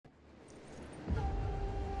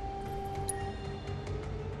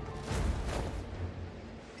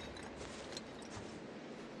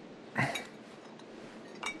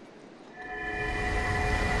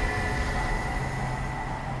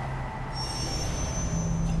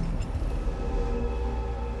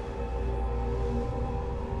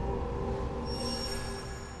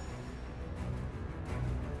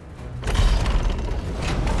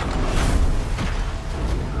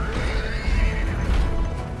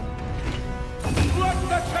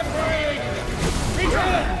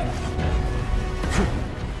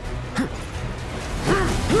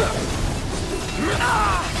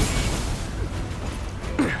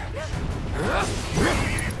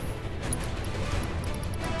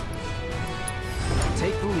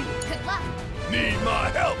Need my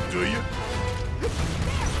help, do you?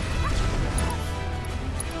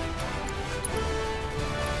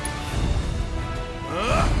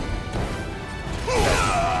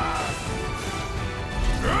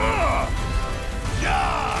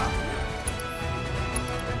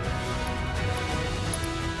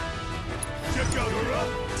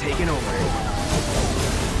 Taking over.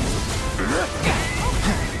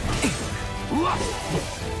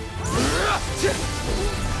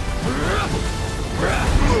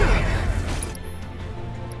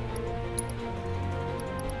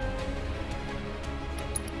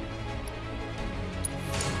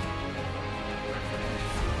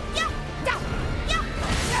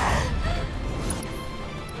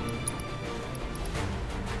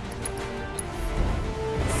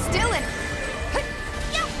 Still in.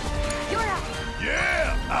 You're up.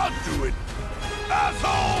 Yeah, I'll do it.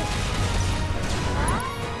 Asshole!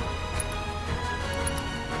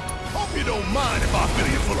 Hope you don't mind if I fill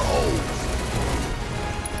you full of holes.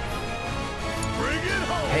 Bring it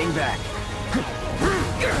home. Hang back.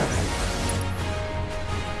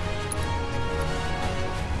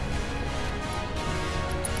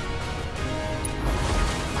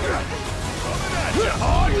 Coming at you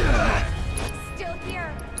hard. Still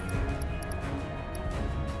here.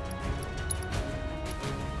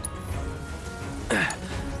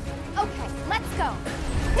 Okay, let's go.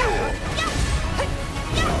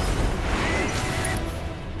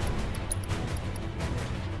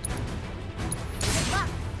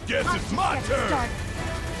 Guess it's my turn.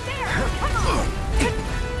 There, come on.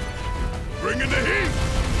 Bring in the heat.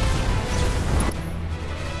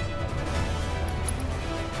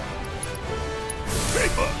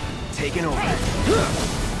 Paper. Taking over.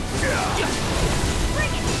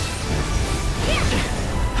 Bring it. Here.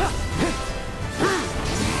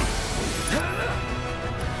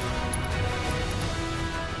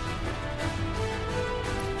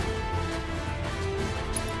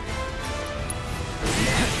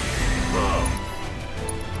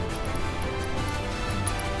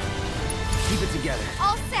 Keep it together.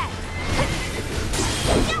 All set.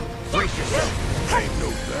 Brace yourself. Ain't no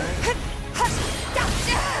thing.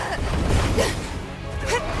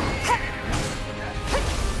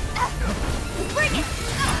 Bring it.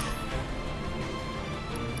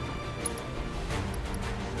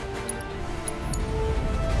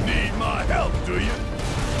 Need my help, do you?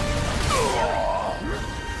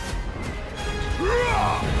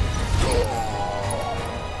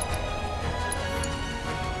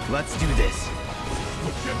 Let's do this.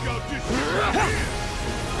 Check out this shit right here.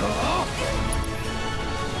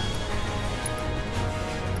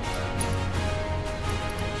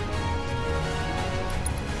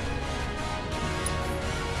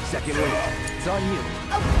 Second wave. It's on you.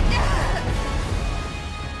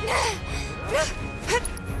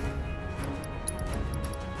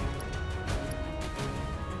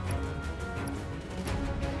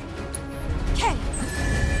 Okay.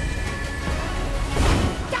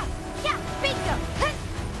 Yeah, bingo.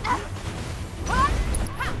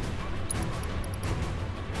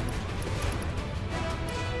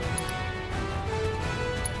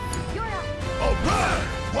 You're up. All right.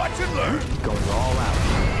 Watch and learn. Going all out.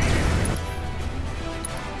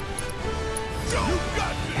 You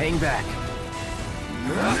got this. Hang back.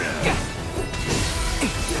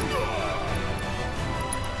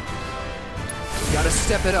 Gotta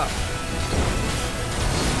step it up.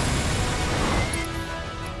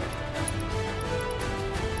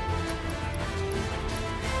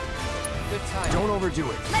 Good time. Don't overdo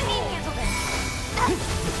it. Let me handle this.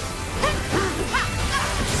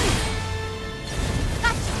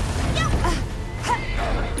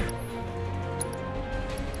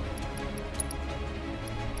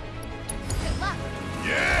 Good luck.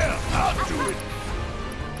 Yeah, I'll do it.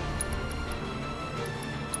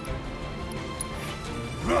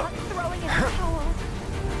 Not throwing in the towel.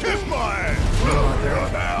 Kiss my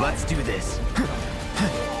ass. Let's do this.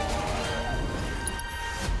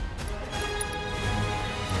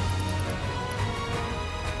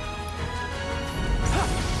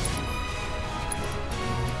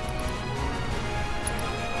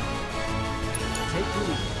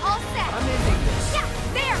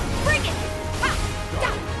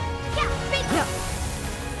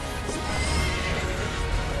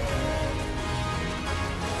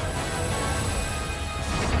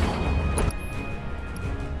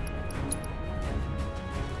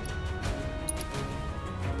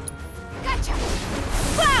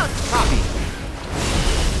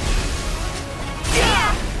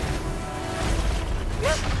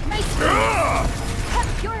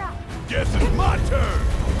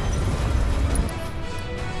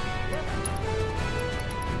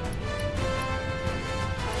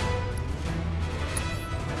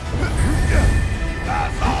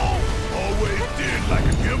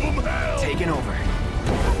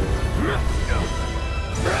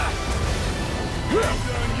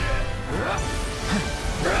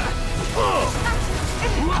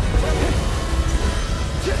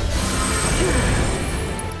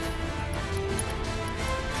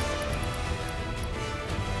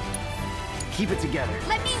 Keep it together.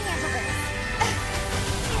 Let me handle this.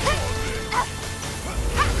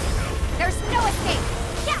 There's no escape.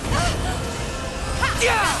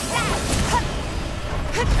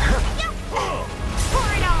 Pour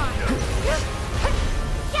it on.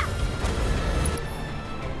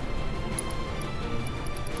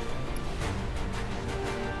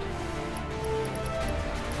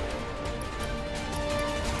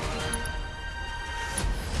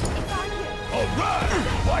 It's on you. All right,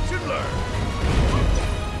 watch and learn.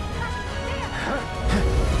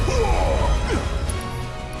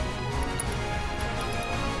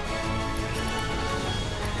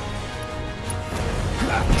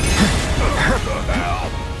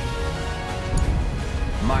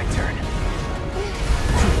 My turn.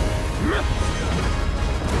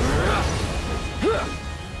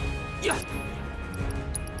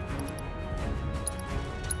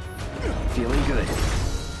 Feeling good.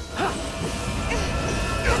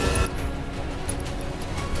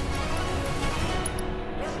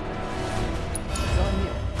 It's on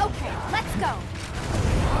you. Okay, let's go.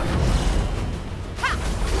 Ha!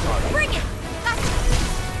 Bring it!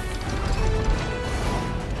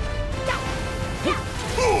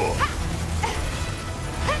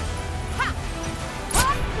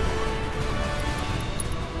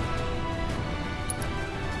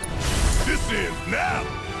 This is now.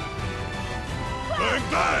 Bang,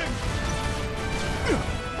 bang.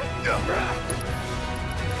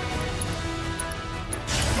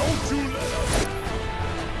 Don't you let up.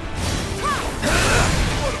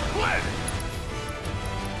 What a planet.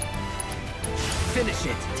 Finish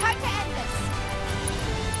it. Time to end this.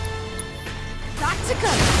 Got to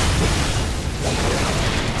go.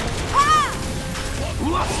 Ah!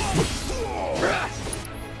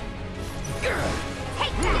 Hey,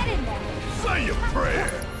 get in there. Say your prayer.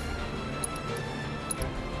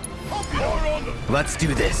 Hope you're on the Let's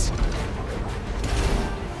do this.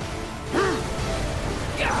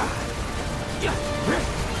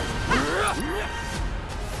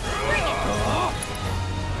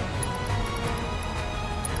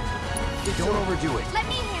 Don't overdo it. Let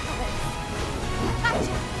me handle this.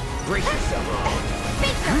 Gotcha. Brace yourself.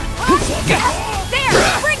 Bingo.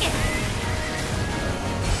 There, bring it.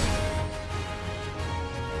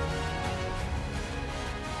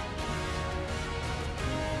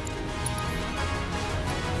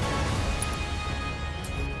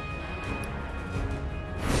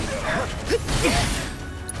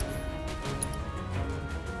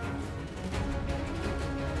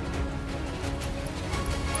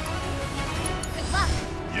 Good luck.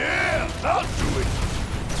 Yeah, I'll do it.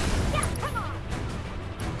 Yeah, come on.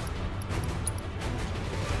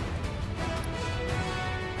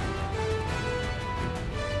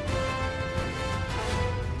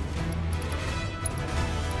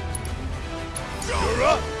 You're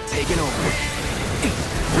up. Taking over.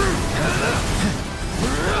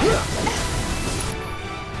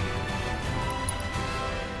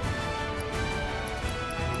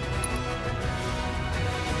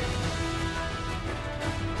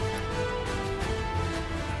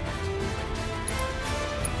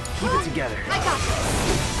 Keep it together. I got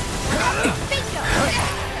this. Bingo.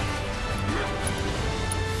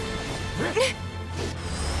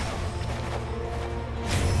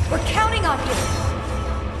 We're counting on you.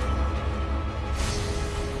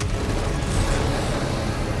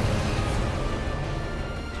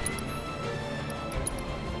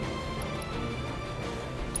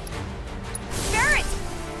 Spirit.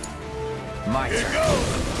 My Here turn. goes.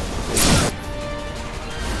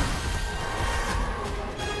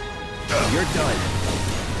 You're done.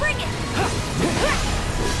 Bring it.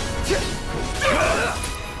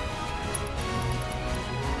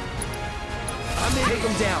 I'm in. Take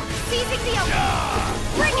him down. Seizing the open.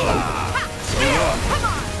 Bring it. Ha. Come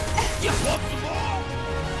on. Want some more?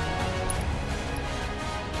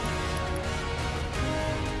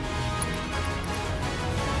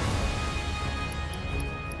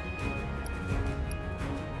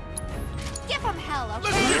 Give him hell, Let's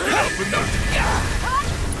okay? pick it up a notch.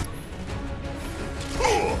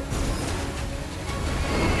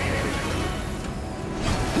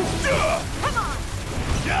 Come on.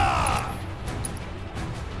 Yeah.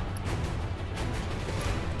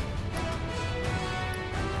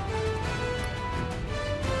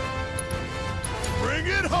 Bring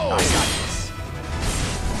it home. I got this.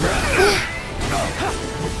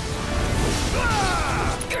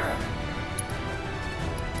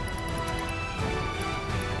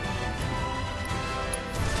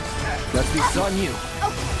 Let's be on you.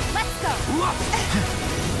 Okay, let's go.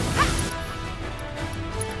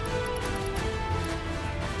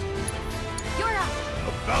 You're up.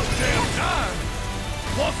 About damn time.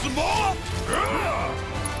 Want some more?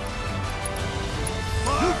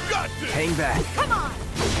 You got this! Hang back. Come on!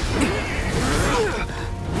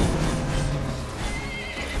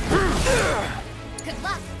 Good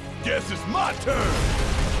luck! Guess it's my turn!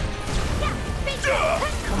 Yeah, bingo!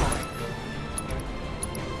 Come on.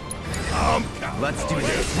 I'm counting Let's do on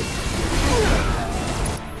this.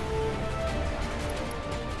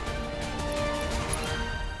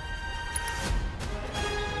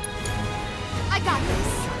 I got this!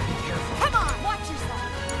 Come on, watch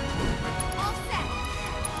yourself! All set!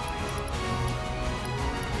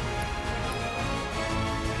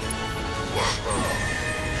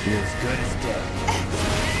 Feels good as dead.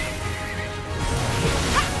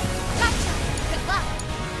 Ha! Gotcha! Good luck!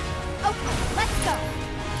 Okay, let's go!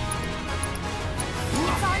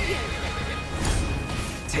 It's on you!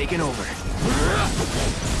 Taking over.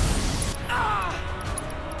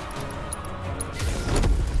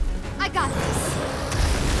 I got this!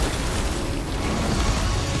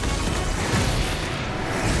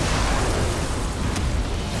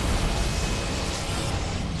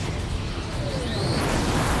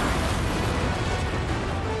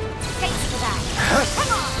 Thanks for that!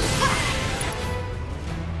 Come on!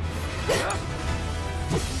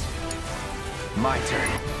 My turn.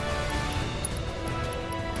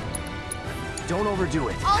 Don't overdo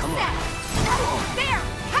it. All Come set! on. There!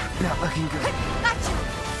 Ha! Not looking good. Gotcha!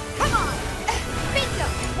 Come on! Bingo!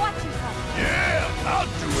 Watch yourself! Yeah, I'll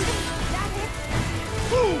do it! That it?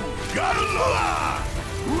 Ooh, gotta lie!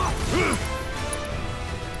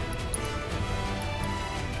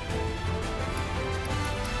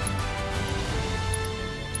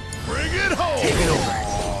 Bring it home! Take it over.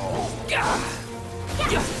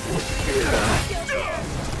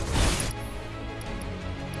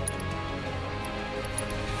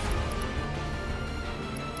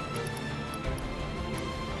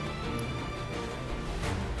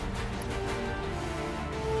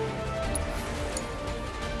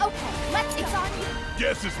 Okay, let's go. It's on you.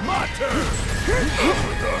 Guess it's my turn!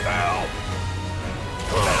 What the hell?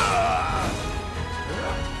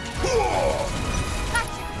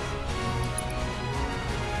 Gotcha!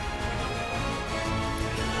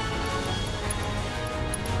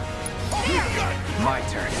 There! My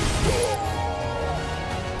turn.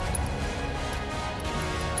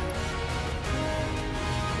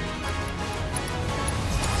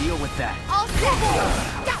 Deal with that. All set!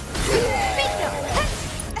 Yeah! Bingo!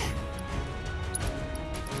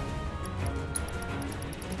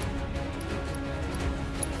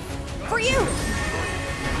 For you!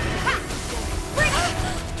 Ha! Bring it!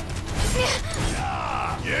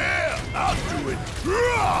 Yeah, I'll do it!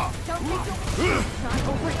 Don't think you'll... Not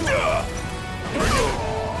overdo it.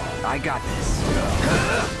 I got this.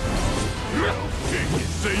 Kick it,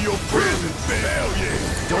 say your prayers and say hell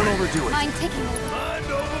yeah! Don't overdo it. Mind taking over.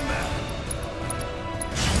 Mind over matter.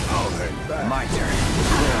 I'll hang back. My turn.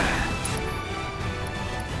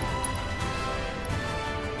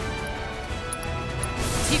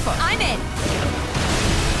 I'm in!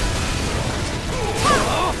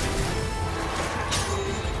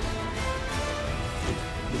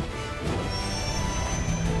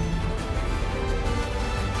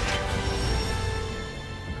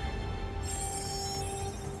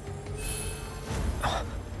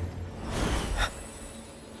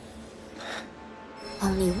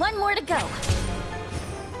 Only one more to go.